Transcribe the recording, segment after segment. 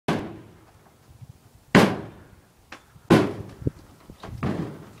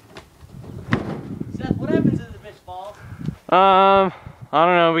I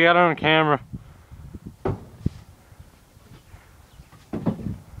don't know, we got it on camera.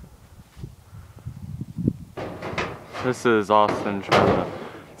 This is Austin trying to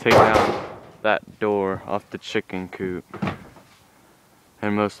take out that door off the chicken coop.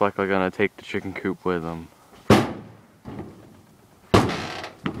 And most likely gonna take the chicken coop with him.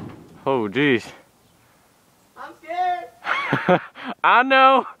 Oh geez. I'm scared. I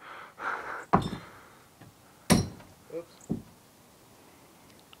know. Oops.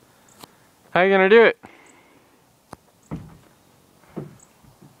 How you gonna do it?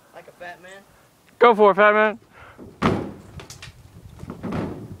 Like a fat man. Go for it, fat man.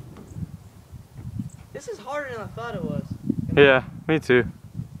 This is harder than I thought it was. Yeah, me too.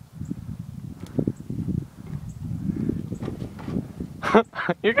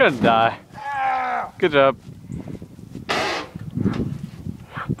 You're gonna die. Ow! Good job.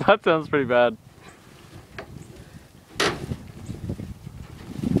 That sounds pretty bad.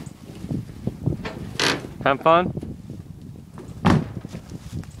 Have fun?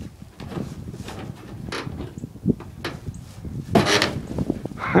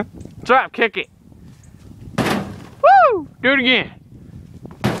 Drop kick it. Woo! Do it again.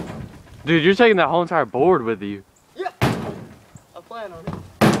 Dude, you're taking that whole entire board with you. Yep. I plan on it.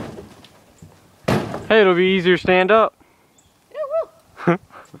 Hey, it'll be easier to stand up. Yeah, it will.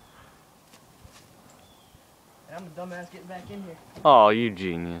 I'm a dumbass getting back in here. Oh, you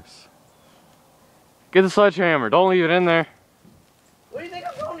genius. Get the sledgehammer. Don't leave it in there. What do you think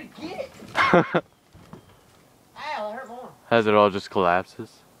I'm going to get? Ow, that hurt more. As it all just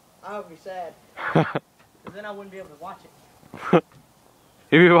collapses. I would be sad. Because then I wouldn't be able to watch it.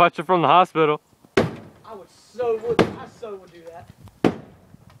 You'd be watching from the hospital. I so would do that.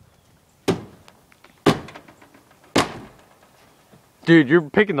 Dude, you're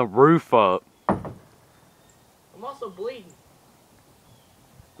picking the roof up. I'm also bleeding.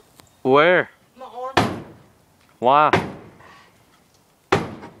 Where? My arm. Why?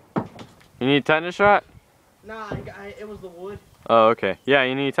 You need a tetanus shot? Nah, it was the wood. Oh, okay. Yeah,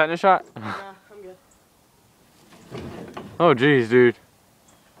 you need a tetanus shot? Nah, I'm good. Oh, geez, dude.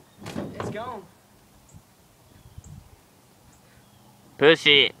 It's gone. Push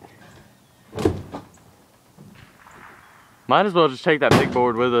it. Might as well just take that big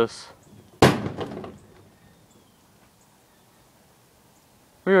board with us.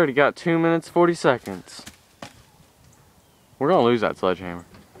 We already got 2 minutes, 40 seconds. We're gonna lose that sledgehammer.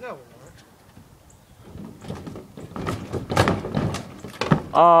 No, we're not.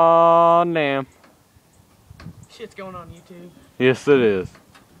 Aw, damn. Shit's going on YouTube. Yes, it is.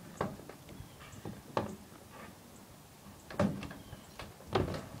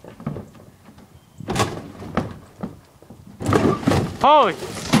 Holy!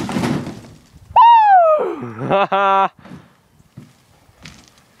 Woo! That's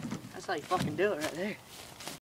how you fucking do it right there.